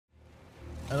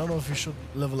I don't know if we should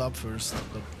level up first,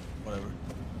 but whatever.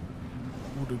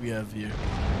 Who do we have here?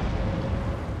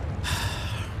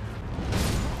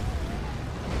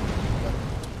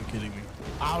 You're kidding me.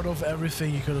 Out of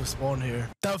everything you could have spawned here.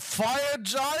 The fire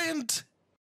giant!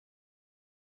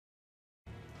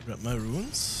 Grab my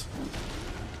runes.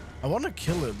 I want to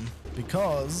kill him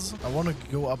because I want to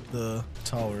go up the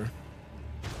tower.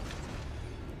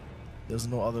 There's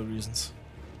no other reasons.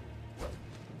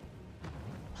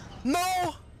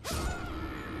 No!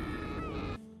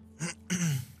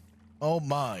 Oh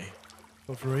my.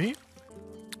 For free?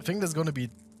 I think there's gonna be...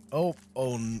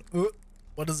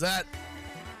 what is that?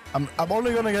 I'm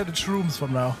only gonna get the shrooms for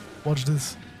now. Watch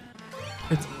this.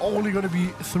 It's only gonna be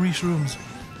 3 shrooms.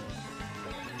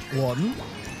 1.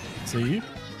 See?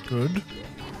 Good.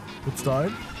 Good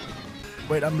start.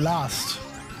 Wait, I'm last.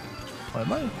 Why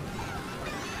am I?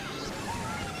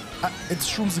 It's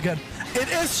shrooms again. It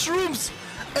is shrooms!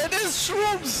 It is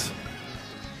shrooms!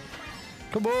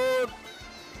 Come on!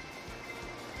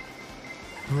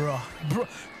 Bruh.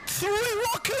 3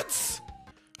 rockets!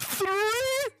 3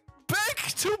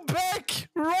 back-to-back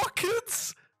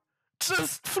rockets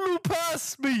just flew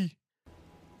past me!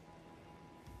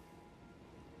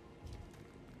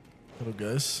 Hello,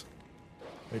 guys.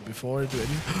 Wait, before I do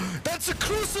anything... That's a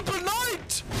Crucible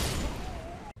Knight!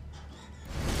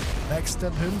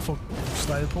 Backstab him for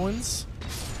style points.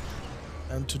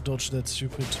 And to dodge that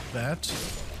stupid bat.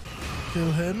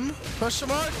 Kill him. Question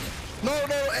mark? No,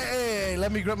 hey,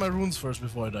 let me grab my runes first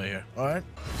before I die here. Alright?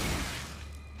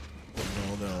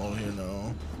 No, they're all here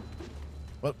now.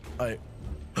 Well,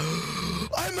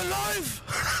 I'm alive!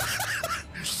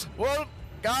 Well,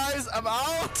 guys, I'm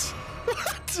out!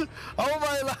 What? How am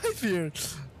I alive here?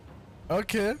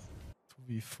 Okay.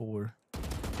 2v4.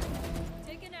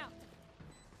 Taken out.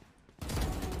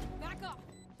 Back off.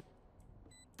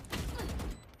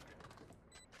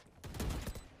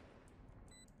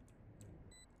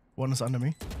 One is under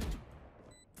me.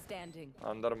 Standing.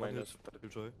 Under minus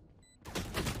 3.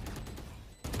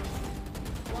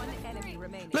 One enemy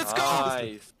remaining. Let's go!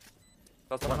 Nice.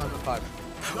 That's 105.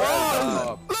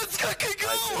 Oh, let's fucking go!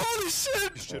 Holy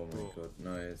shit! Oh my god,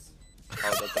 nice.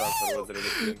 How the transfer was really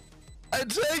clean. I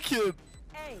take it!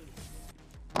 A.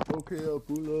 Okay, I'll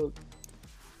pull up.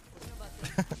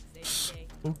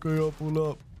 Okay, I'll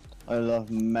pull up. I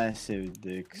love massive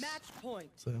dicks. Match point.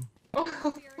 Same.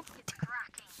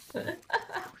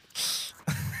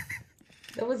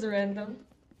 That was random.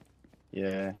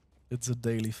 Yeah. It's a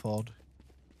daily thought.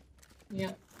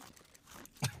 Yeah.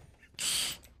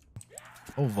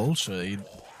 Oh, Vulture.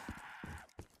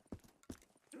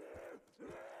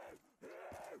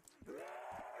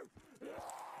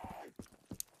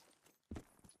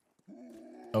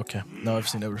 Okay, now I've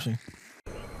seen everything.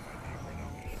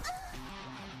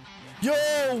 Yo,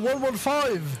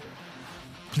 115!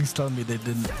 Please tell me they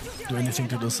didn't do anything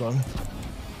to the song.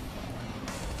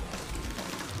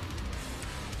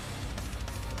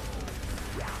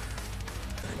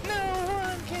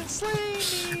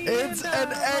 It's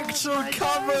an actual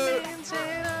cover!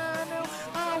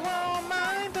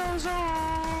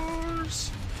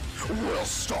 We'll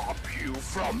stop you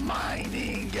from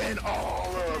mining and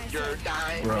all of your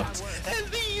diamonds. And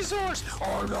these ores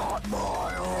are not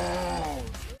my own.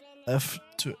 F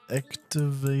to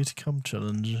activate Caim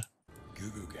challenge.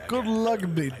 Good luck,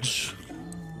 bitch.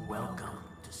 Welcome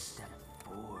to step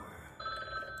 4.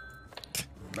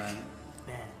 Ben.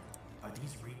 Ben, are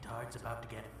these retards about to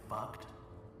get fucked?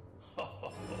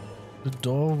 The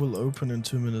door will open in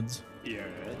 2 minutes. Yeah.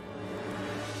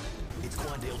 It's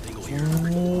Quandale Dingle here.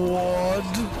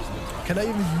 What? Can I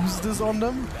even use this on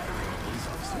them?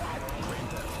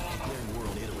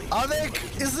 Alec,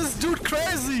 is this dude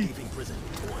crazy?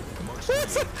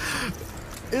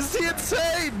 Is he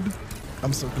insane?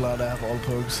 I'm so glad I have all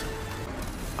pokes.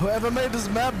 Whoever made this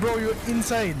map, bro, you're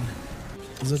insane.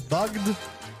 Is it bugged?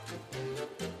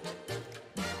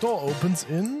 Door opens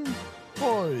in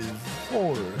 5,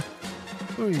 4,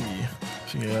 3.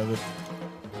 You have it.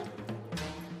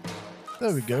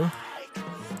 There we go.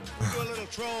 Do a little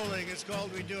trolling. It's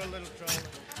called we do a little trolling.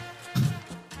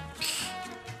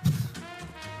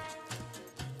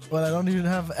 Well, I don't even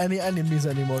have any enemies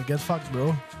anymore. Get fucked,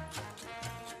 bro.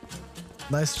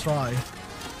 Nice try.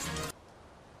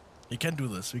 You can do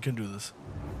this. We can do this.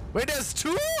 Wait, there's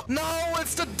 2? No,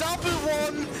 it's the double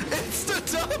one. It's the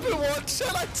double one.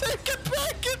 Shall I take it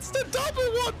back? It's the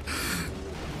double one.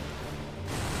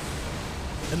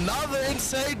 Another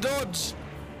insane dodge.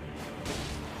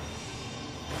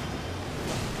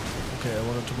 Okay, I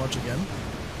wanted too much again.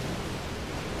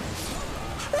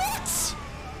 What?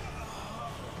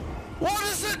 What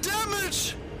is the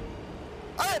damage?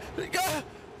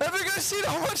 Have you guys seen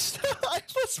how much I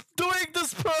was doing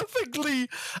this perfectly?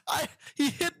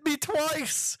 He hit me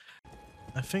twice.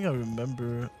 I think I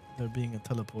remember there being a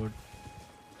teleport.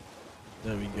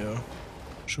 There we go.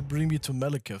 Should bring me to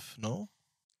Malekith, no?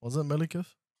 Was it Malekith?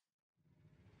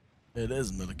 It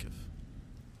is Malekith.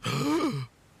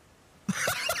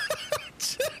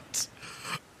 Shit.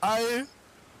 I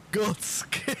got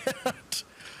scared.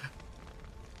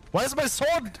 Why is my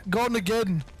sword gone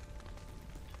again?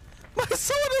 My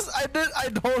sword is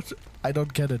I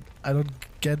don't get it. I don't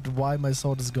get why my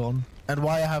sword is gone. And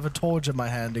why I have a torch in my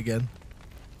hand again.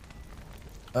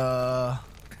 Hello?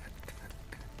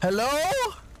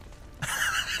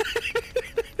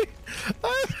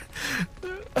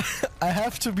 I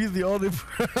have to be the only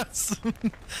person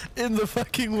in the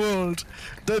fucking world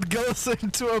that goes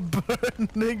into a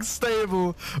burning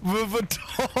stable with a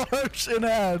torch in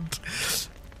hand.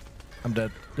 I'm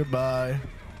dead. Goodbye.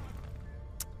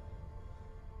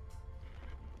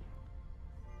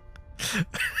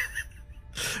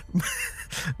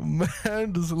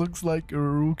 Man, this looks like a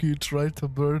rookie tried to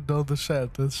burn down the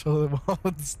shed. Let's show them how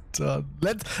it's done.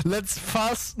 Let's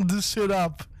fasten this shit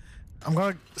up. I'm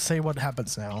gonna say what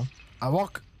happens now. I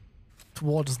walk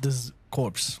towards this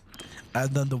corpse, and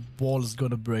then the wall is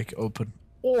gonna break open,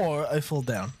 or I fall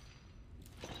down.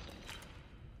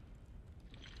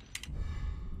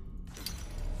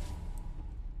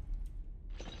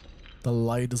 The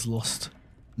light is lost.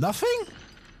 Nothing?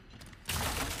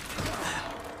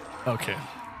 Okay.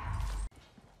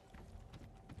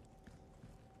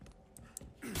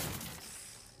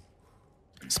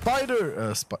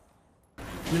 Spider!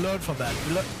 We learned from that.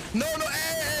 No,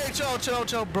 hey,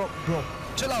 chill, bro.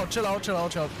 Chill out.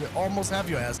 We almost have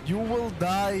your ass. You will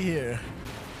die here.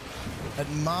 At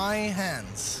my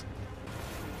hands.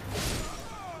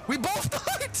 We both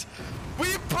died!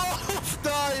 We both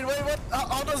died! Wait, what?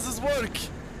 How does this work?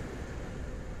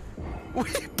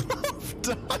 We both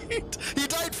died! He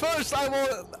died first! I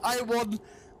won!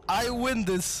 I win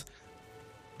this!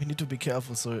 We need to be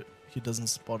careful so he doesn't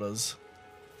spot us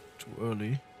too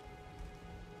early.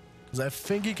 Because I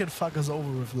think he can fuck us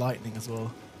over with lightning as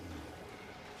well.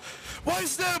 Why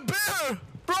is there a bear?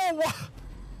 Bro, what?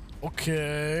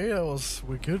 Okay, that was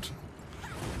wicked.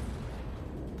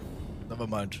 Never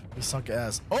mind. We suck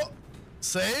ass. Oh!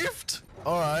 Saved?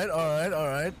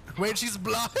 Alright. Wait, she's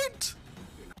blind?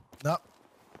 No.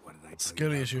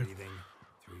 Skill issue.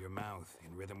 Through your mouth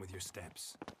in rhythm with your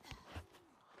steps.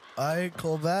 I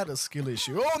call that a skill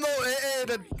issue. Oh no,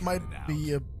 that might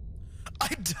be a... I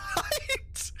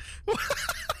died!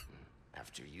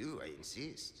 After you, I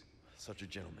insist. Such a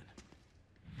gentleman.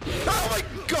 Oh my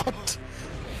god!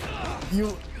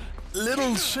 You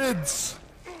little shits!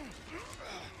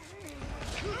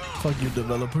 Fuck you,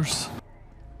 developers.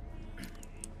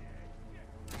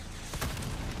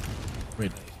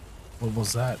 Wait, what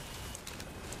was that?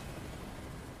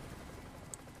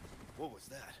 What was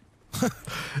that?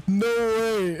 No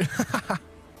way!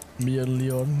 Me and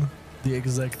Leon, the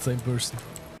exact same person.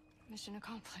 Mission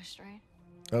accomplished, right?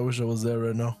 I wish I was there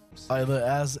right now. Either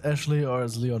as Ashley or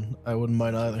as Leon. I wouldn't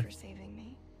mind either. For saving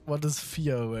me. What is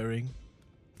Fia wearing?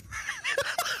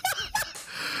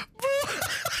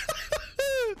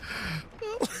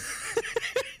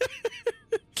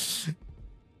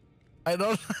 I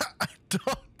don't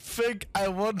think I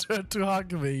want her to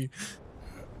hug me.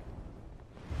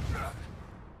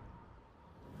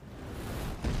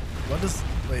 What is...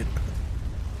 Wait.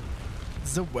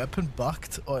 Is the weapon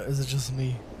bugged or is it just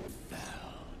me?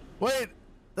 Wait!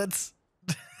 That's...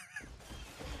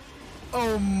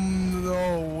 Oh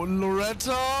no,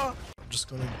 Loretta! I'm just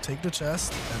gonna take the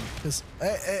chest and piss...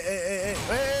 Hey!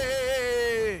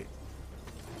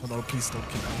 Oh no, please don't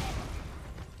kill me.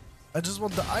 I just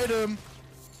want the item.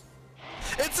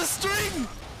 It's a string!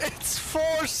 It's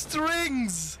 4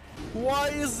 strings! Why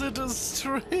is it a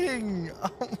string?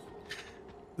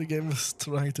 The game is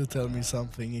trying to tell me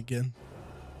something again.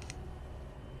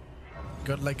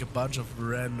 Got like a bunch of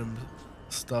random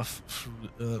stuff.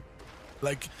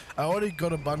 Like, I already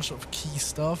got a bunch of key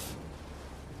stuff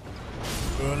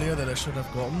earlier that I should have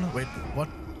gotten. Wait, what?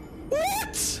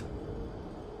 What?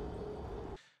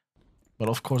 But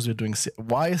of course we're doing...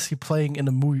 Why is he playing in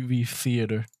a movie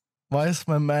theater? Why is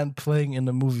my man playing in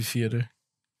a movie theater?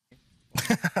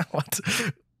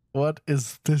 What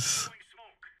is this?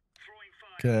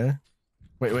 Okay.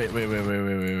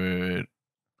 Wait.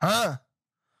 Huh?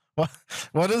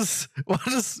 What is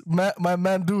my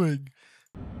man doing?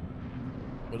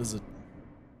 What is it?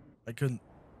 I couldn't...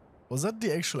 Was that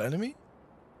the actual enemy?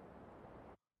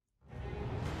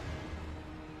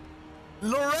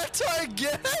 Loretta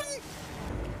again?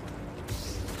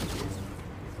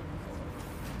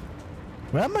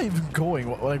 Where am I even going?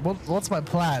 What's my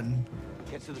plan?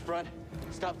 Get to the front.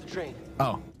 Stop the train.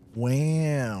 Oh.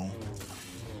 Wow.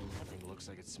 That thing looks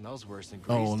like it smells worse than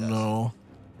grease Oh does. no.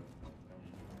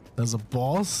 There's a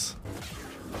boss.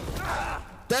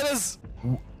 That is...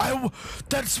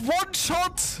 That's one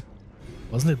shot!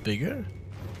 Wasn't it bigger?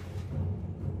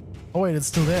 Oh wait, it's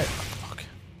still there. Okay.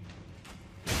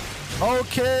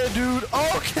 Okay, dude.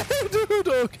 Okay, dude.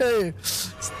 Okay.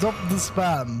 Stop the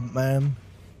spam, man.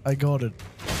 I got it.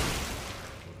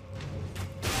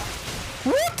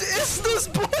 What is this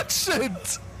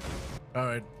bullshit?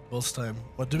 Alright, boss time.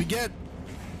 What do we get?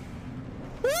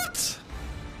 What?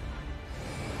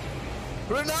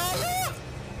 Renala?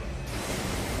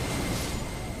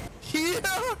 Here?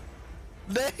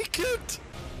 Naked?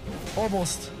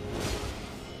 Almost.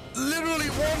 Literally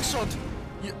one shot.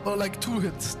 Yeah, or like two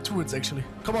hits. Two hits actually.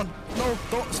 Come on. No,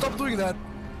 don't stop doing that.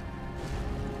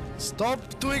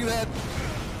 Stop doing that.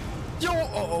 Yo,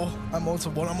 uh-oh. I'm also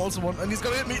one, and he's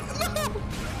gonna hit me. No!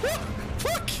 What?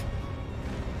 Fuck!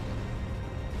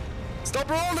 Stop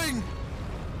rolling!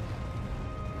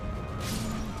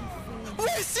 Why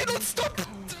is he not stop?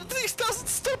 He doesn't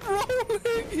stop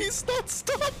rolling! He's not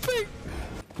stopping!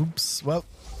 Oops, well,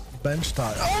 bench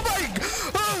time. Oh my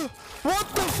god! What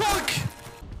the fuck?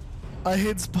 I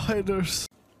hate spiders.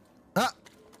 Ah!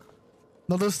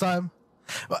 Not this time.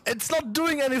 It's not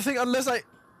doing anything unless I...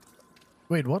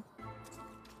 Wait, what?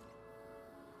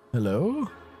 Hello?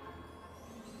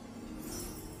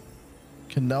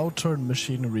 Can now turn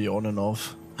machinery on and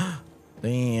off.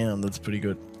 Damn, that's pretty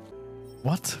good.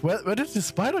 What? Where did the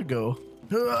spider go?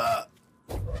 Good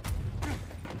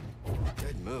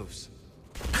moves.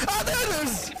 Ah, there it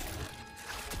is!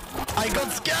 I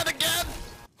got scared again!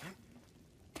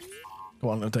 Come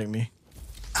on, attack me.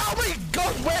 Oh my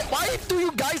god, why do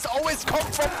you guys always come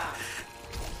from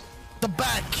the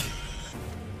back?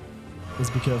 Let's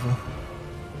be careful.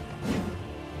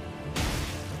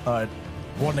 Alright,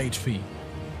 1 HP.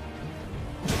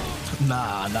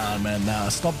 Nah, man, nah.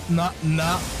 Stop, nah.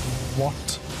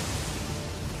 What?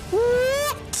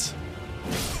 What?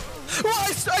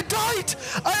 Oh, I died!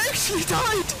 I actually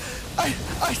died!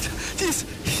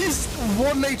 He's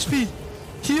 1 HP.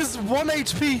 He is 1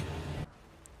 HP.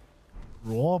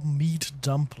 Raw meat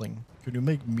dumpling. Can you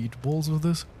make meatballs with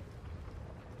this?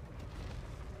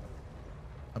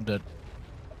 I'm dead.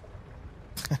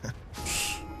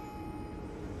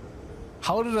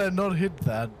 How did I not hit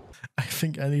that? I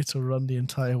think I need to run the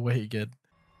entire way again.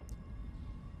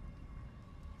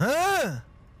 Ah!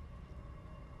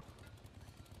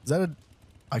 Is that a...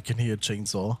 I can hear a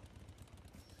chainsaw.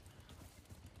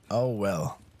 Oh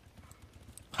well.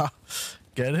 Ha!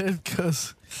 Get it?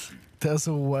 Because there's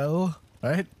a well,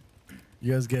 right?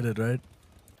 You guys get it, right?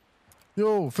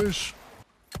 Yo, fish!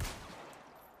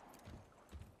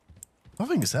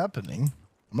 Nothing is happening.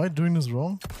 Am I doing this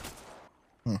wrong?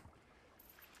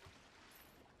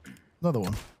 Another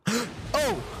one.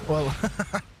 Oh! Well.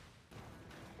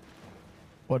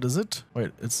 What is it?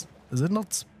 Wait, is it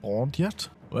not spawned yet?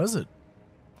 Where is it?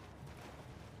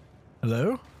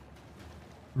 Hello?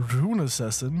 Rune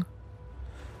assassin?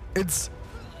 It's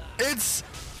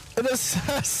an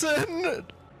assassin!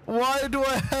 Why do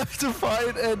I have to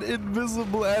fight an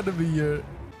invisible enemy here?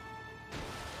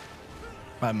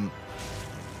 I'm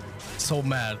so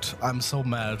mad. I'm so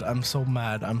mad. I'm so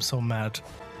mad. I'm so mad.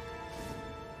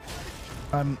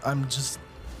 I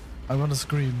want to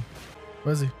scream.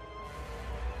 Where is he?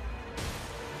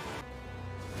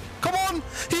 Come on!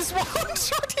 He's one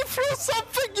shot! He threw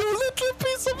something, you little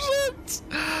piece of shit!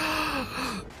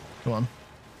 Come on.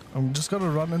 I'm just gonna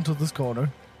run into this corner.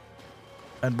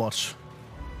 And watch.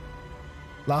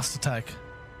 Last attack.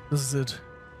 This is it.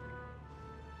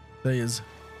 There he is.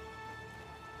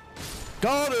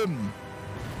 Got him!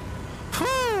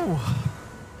 Whew!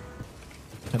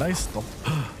 Can I stop?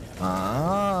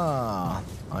 Ah,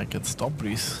 I can stop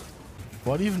this.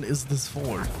 What even is this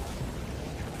for?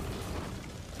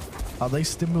 Are they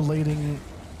stimulating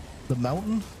the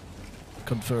mountain?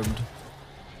 Confirmed.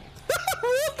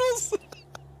 What was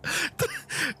that?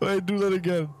 Wait, do that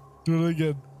again. Do it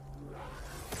again.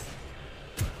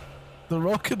 The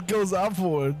rocket goes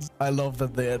upwards. I love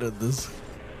that they added this.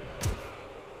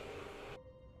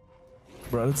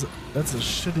 Bro, that's a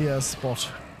shitty ass spot.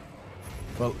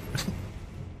 Well,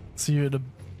 see you in a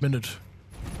minute.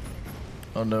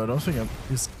 Oh no, I don't think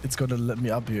it's gonna let me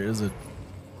up here, is it?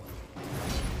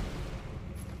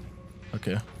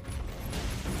 Okay.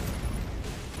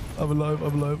 I'm alive,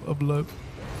 I'm alive, I'm alive.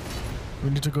 We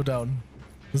need to go down.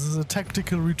 This is a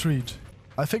tactical retreat.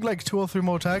 I think like 2 or 3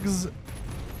 more tags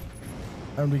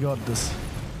and we got this.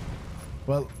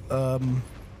 Well,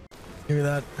 give me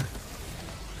that.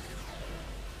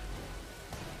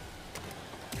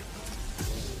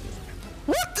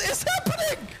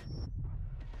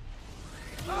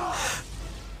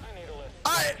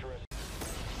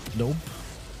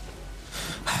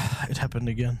 happened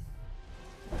again.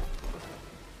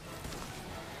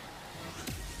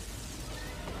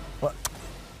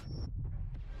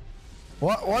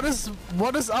 What? What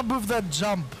is up with that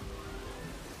jump?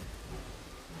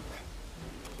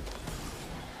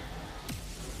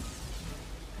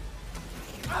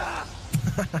 I'm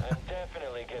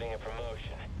definitely getting a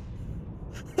promotion.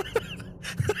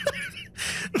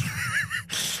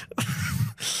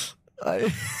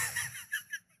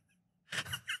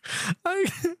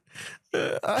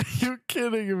 Are you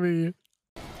kidding me?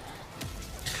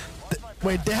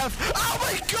 Wait, they have. Oh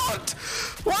my god!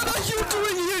 What are you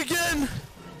doing here again?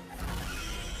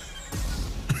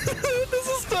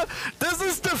 This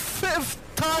is the 5th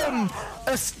time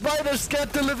a spider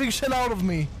scared the living shit out of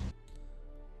me.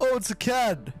 Oh, it's a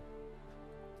cat.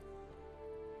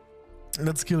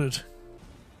 Let's kill it.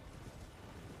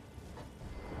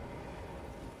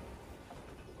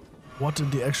 What in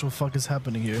the actual fuck is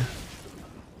happening here?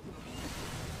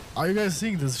 Are you guys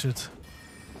seeing this shit?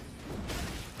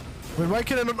 Wait, why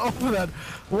can I not open that?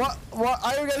 What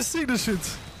are you guys seeing this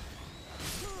shit?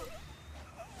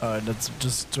 Alright, that's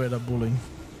just straight up bullying.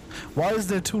 Why is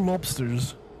there 2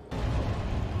 lobsters?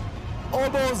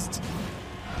 Almost!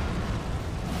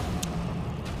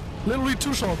 Literally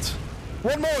 2 shots.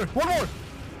 One more!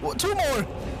 2 more!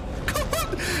 Come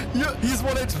on! Yeah, he's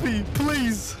 1 HP.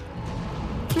 Please!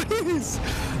 Please!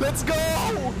 Let's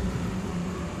go!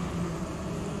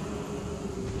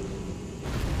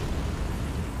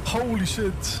 Holy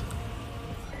shit!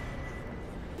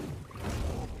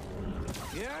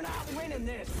 You're not winning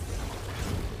this.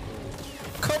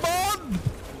 Come on!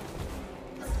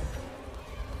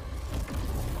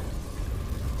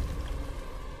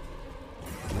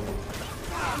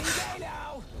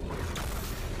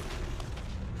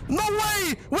 No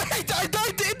way! Wait, I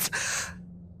died it!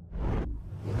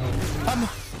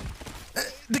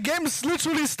 The game is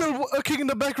literally still working in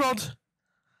the background.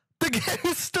 The game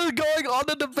is still going on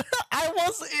in the back. I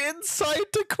was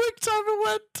inside the quick time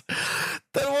event.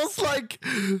 That was like,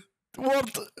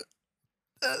 what?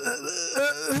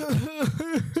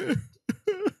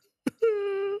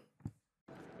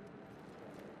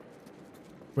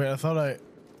 Wait, I thought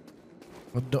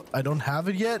I don't have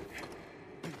it yet.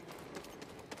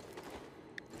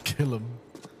 Kill him.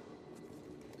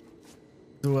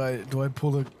 Do I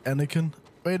pull the Anakin?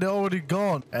 Wait, they're already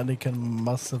gone. Anakin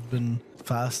must have been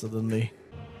faster than me.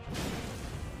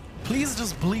 Please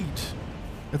just bleed.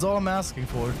 That's all I'm asking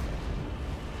for.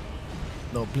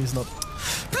 No, please not.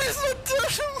 Please not.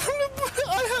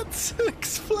 I had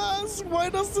 6 flasks. Why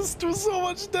does this do so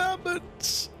much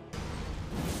damage?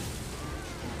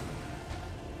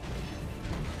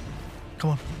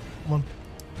 Come on. Come on.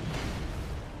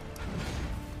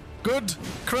 Good.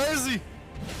 Crazy.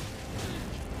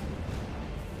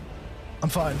 I'm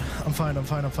fine. I'm fine. I'm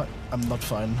fine. I'm fine. I'm not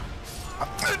fine.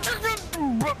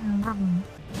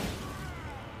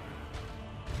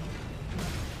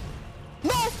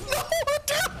 No! No!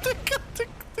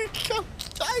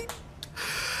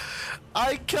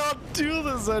 I can't do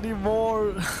this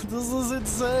anymore. This is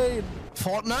insane.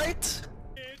 Fortnite?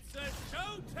 It's a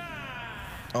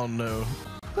showtime! Oh no.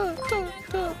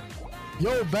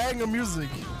 Yo, banger music.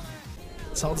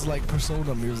 Sounds like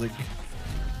Persona music.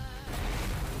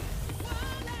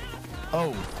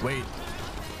 Oh, wait.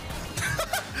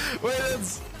 Wait,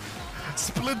 it's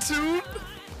Splatoon?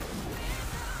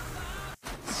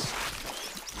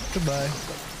 Goodbye.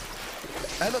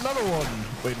 And another one.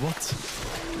 Wait, what?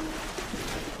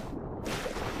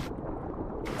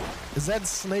 Is that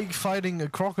Snake fighting a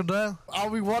crocodile? Are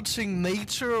we watching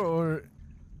nature or...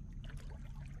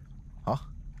 Huh?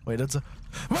 Wait, that's a...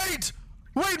 Wait!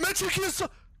 Wait, Metal Gear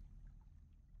Solid...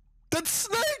 That's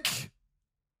Snake!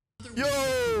 Yo!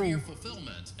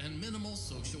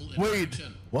 Wait,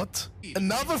 what?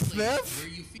 Another theft?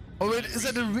 Oh wait, is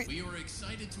that a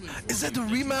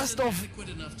remaster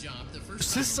of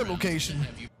Sister Location?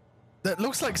 That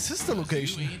looks like Sister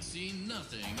Location.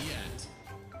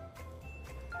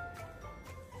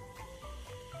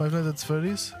 Five Nights at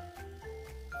Freddy's?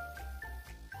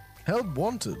 Help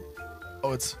Wanted.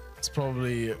 Oh, it's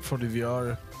probably for the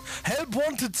VR. Help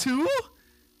Wanted 2?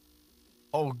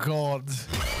 Oh god.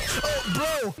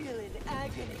 Oh,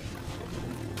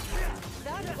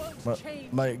 bro!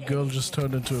 My girl just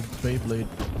turned into a Beyblade.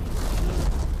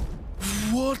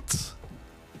 What?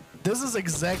 This is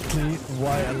exactly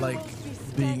why I like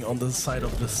being on the side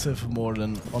of the Sith more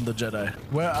than on the Jedi.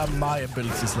 Where are my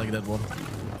abilities like that one?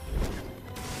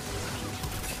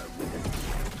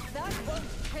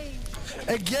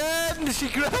 Again! She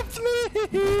grabbed me!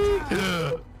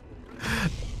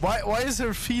 Why is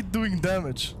her feet doing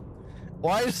damage?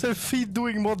 Why is her feet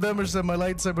doing more damage than my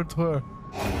lightsaber to her?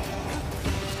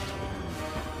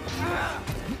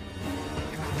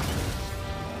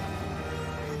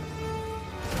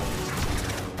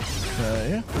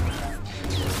 Okay.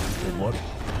 What?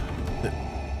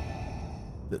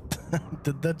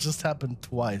 Did that just happen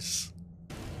twice?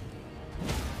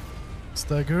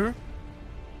 Stagger?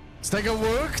 Stagger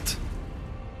worked?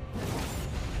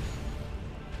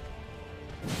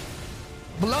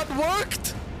 Blood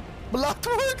worked? Blood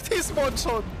worked? He's one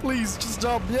shot. Please, just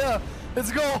jump. Yeah,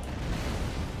 let's go.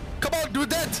 Come on, do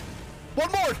that.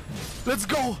 One more. Let's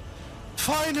go.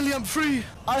 Finally, I'm free.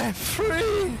 I am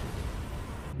free.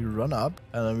 We run up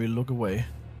and then we look away.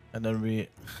 And then we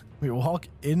walk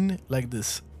in like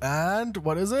this. And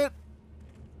what is it?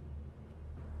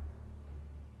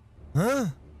 Huh?